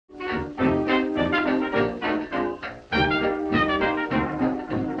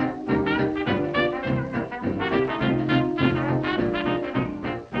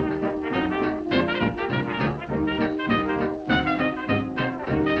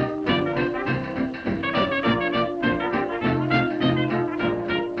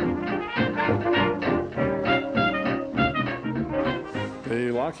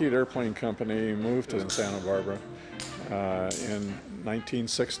Loughead Airplane Company moved to Santa Barbara in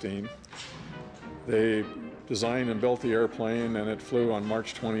 1916. They designed and built the airplane, and it flew on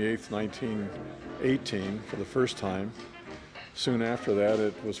March 28, 1918 for the first time. Soon after that,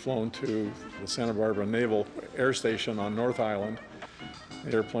 it was flown to the Santa Barbara Naval Air Station on North Island.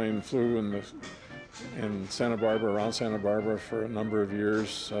 The airplane flew in Santa Barbara, around Santa Barbara, for a number of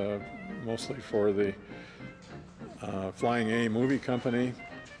years, mostly for the Flying A movie company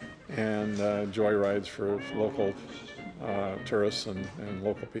and joyrides for local tourists and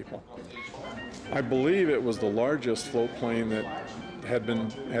local people. I believe it was the largest float plane that had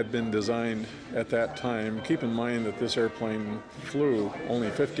been designed at that time. Keep in mind that this airplane flew only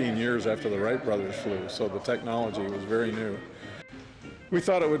 15 years after the Wright brothers flew, so the technology was very new. We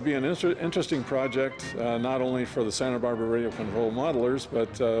thought it would be an interesting project, not only for the Santa Barbara radio control modelers,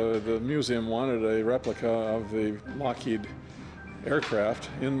 but the museum wanted a replica of the Loughead aircraft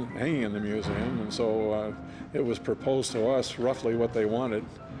hanging in the museum, and so it was proposed to us roughly what they wanted,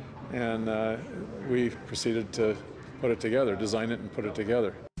 and we proceeded to put it together, design it and put it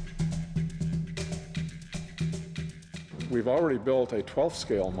together. We've already built a 12th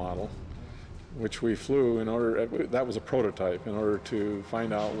scale model, which we flew that was a prototype, in order to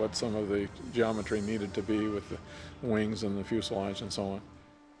find out what some of the geometry needed to be with the wings and the fuselage and so on.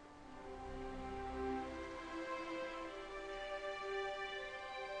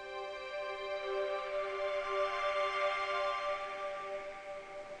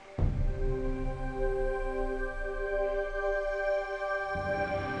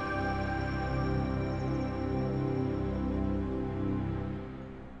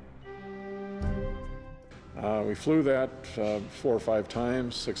 We flew that 4 or 5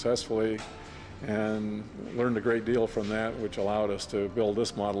 times successfully and learned a great deal from that, which allowed us to build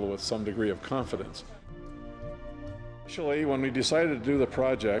this model with some degree of confidence. Initially, when we decided to do the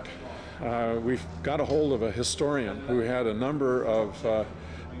project, we got a hold of a historian who had a number of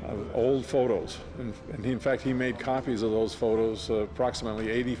old photos, and in fact he made copies of those photos, approximately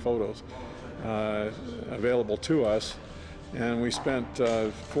 80 photos, available to us. And we spent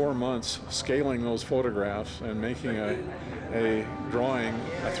 4 months scaling those photographs and making a drawing,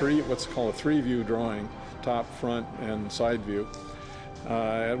 what's called a 3-view drawing, top, front, and side view,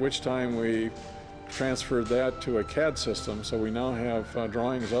 at which time we transferred that to a CAD system. So we now have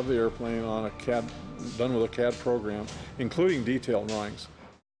drawings of the airplane on done with a CAD program, including detailed drawings.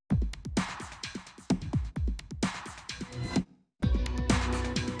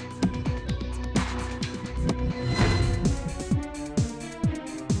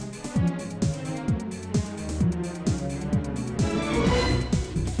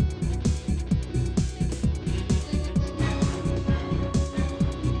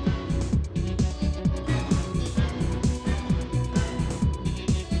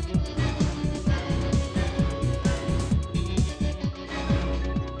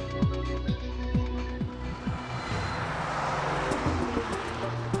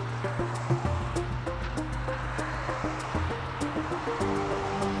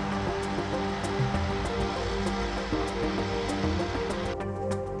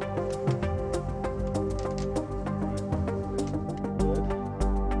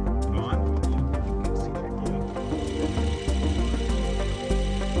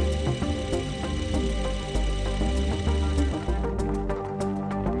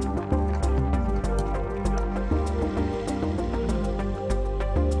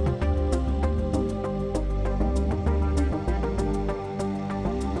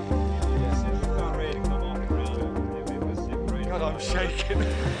 I'm shaking.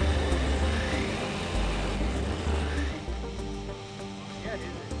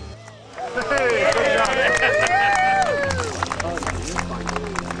 Hey, good job.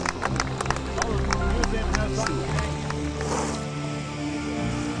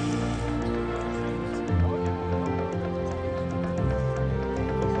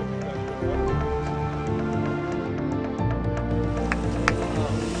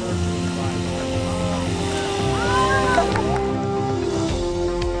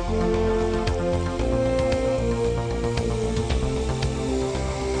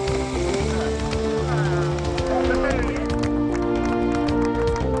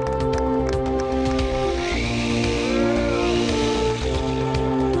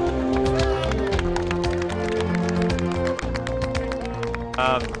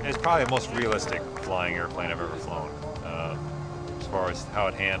 It's probably the most realistic flying airplane I've ever flown. As far as how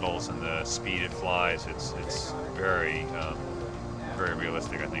it handles and the speed it flies, it's very, very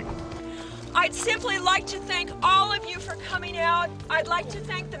realistic, I think. I'd simply like to thank all of you for coming out. I'd like to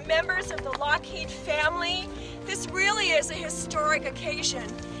thank the members of the Loughead family This really is a historic occasion.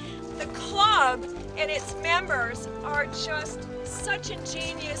 The club and its members are just such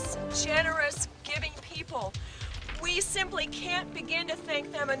ingenious, generous, giving people. We simply can't begin to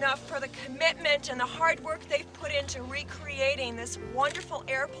thank them enough for the commitment and the hard work they've put into recreating this wonderful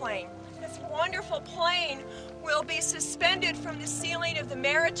airplane. This wonderful plane will be suspended from the ceiling of the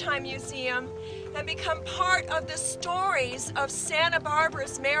Maritime Museum and become part of the stories of Santa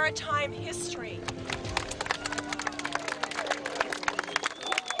Barbara's maritime history.